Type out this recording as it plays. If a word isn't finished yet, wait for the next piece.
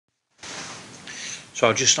So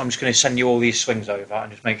I'm just going to send you all these swings over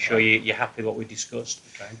and just make sure you're happy with what we discussed.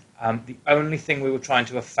 Okay. The only thing we were trying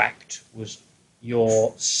to affect was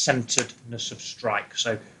your centeredness of strike,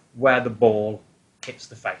 so where the ball hits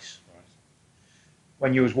the face. Right.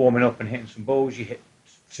 When you was warming up and hitting some balls, you hit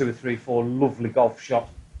 2 or 3, 4 lovely golf shots.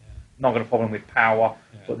 Yeah. Not got a problem with power,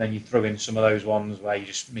 Yeah. but then you threw in some of those ones where you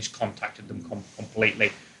just miscontacted them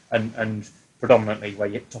completely, and predominantly where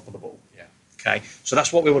you hit top of the ball. Yeah. Okay, so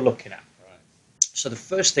that's what we were looking at. Right. So the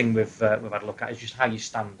first thing we've had a look at is just how you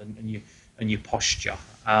stand and your posture.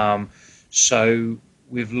 So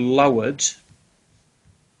we've lowered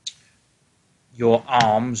your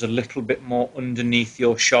arms a little bit more underneath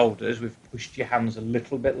your shoulders. We've pushed your hands a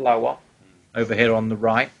little bit lower over here on the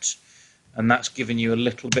right, and that's giving you a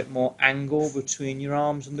little bit more angle between your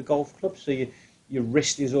arms and the golf club. So your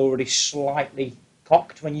wrist is already slightly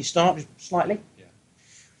cocked when you start, just slightly. Yeah.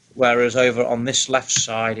 Whereas over on this left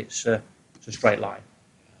side, it's a straight line.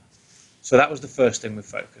 Yeah. So that was the first thing we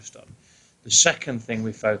focused on. The second thing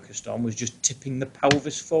we focused on was just tipping the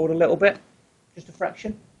pelvis forward a little bit, just a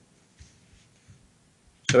fraction.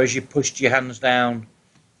 So as you pushed your hands down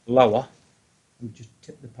lower, we just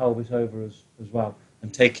tipped the pelvis over as well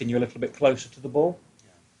and taken you a little bit closer to the ball.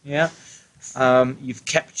 Yeah. You've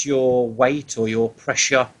kept your weight or your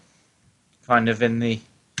pressure kind of in the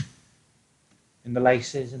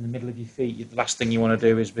laces, in the middle of your feet. The last thing you want to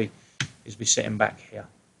do is be sitting back here.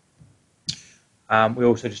 We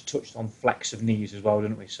also just touched on flex of knees as well,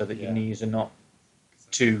 didn't we? So that your knees are not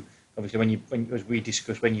too. Obviously, as we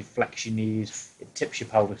discussed, when you flex your knees, it tips your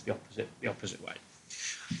pelvis the opposite way.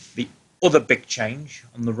 The other big change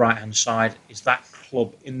on the right-hand side is that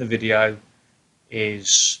club in the video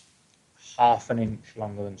is 1/2 inch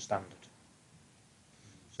longer than standard.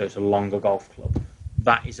 So it's a longer golf club.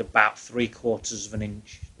 That is about 3/4 of an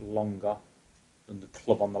inch longer than the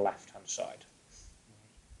club on the left-hand side.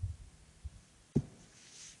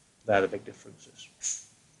 They're the big differences.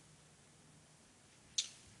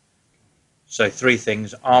 So 3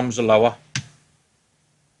 things: arms are lower,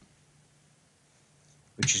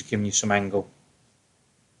 which is giving you some angle.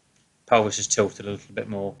 Pelvis is tilted a little bit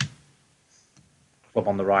more. Club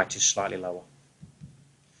on the right is slightly lower,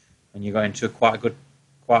 and you got into quite a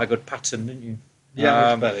good pattern, didn't you?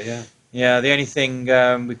 Yeah, much better. Yeah. Yeah. The only thing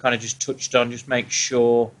we kind of just touched on, just make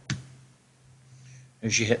sure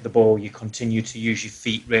as you hit the ball, you continue to use your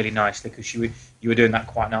feet really nicely, because you were doing that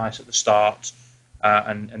quite nice at the start.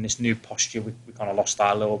 And this new posture, we kind of lost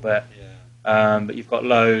that a little bit. Yeah. But you've got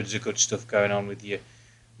loads of good stuff going on with your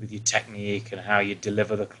technique and how you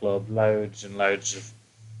deliver the club. Loads and loads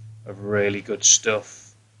of really good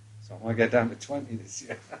stuff. So I want to get down to 20 this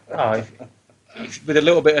year. If with a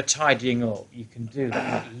little bit of tidying up, you can do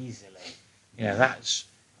that easily. You know,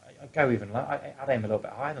 I'd go even. I'd aim a little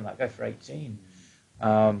bit higher than that. Go for 18.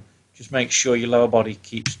 Just make sure your lower body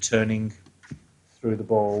keeps turning through the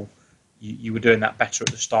ball. You were doing that better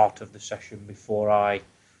at the start of the session before I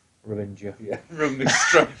ruined you. Yeah, ruined me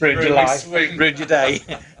straight. Ruined your life. Ruined your day.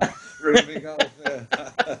 Ruined me golf.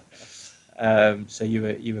 Yeah. So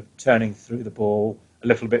you were turning through the ball a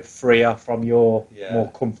little bit freer from your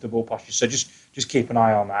more comfortable posture. So just keep an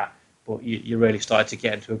eye on that. But you really started to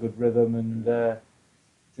get into a good rhythm and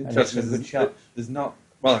Interesting. some good shots.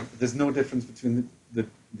 There's no difference between the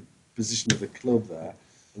position of the club there.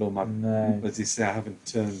 No. As you say, I haven't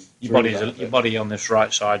turned. Your body on this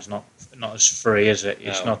right side's not as free, is it?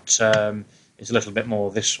 It's not. It's a little bit more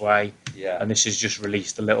this way. Yeah. And this is just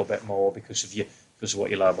released a little bit more because of what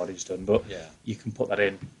your lower body's done. But you can put that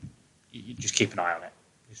in. You just keep an eye on it.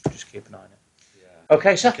 Just keep an eye on it. Yeah.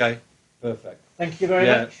 Okay, sir. Okay. Perfect. Thank you very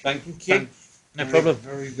much. Thank you. No problem.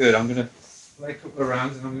 Very good. I'm going to play a couple of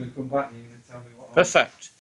rounds and I'm going to come back and you're going to tell me what. Perfect.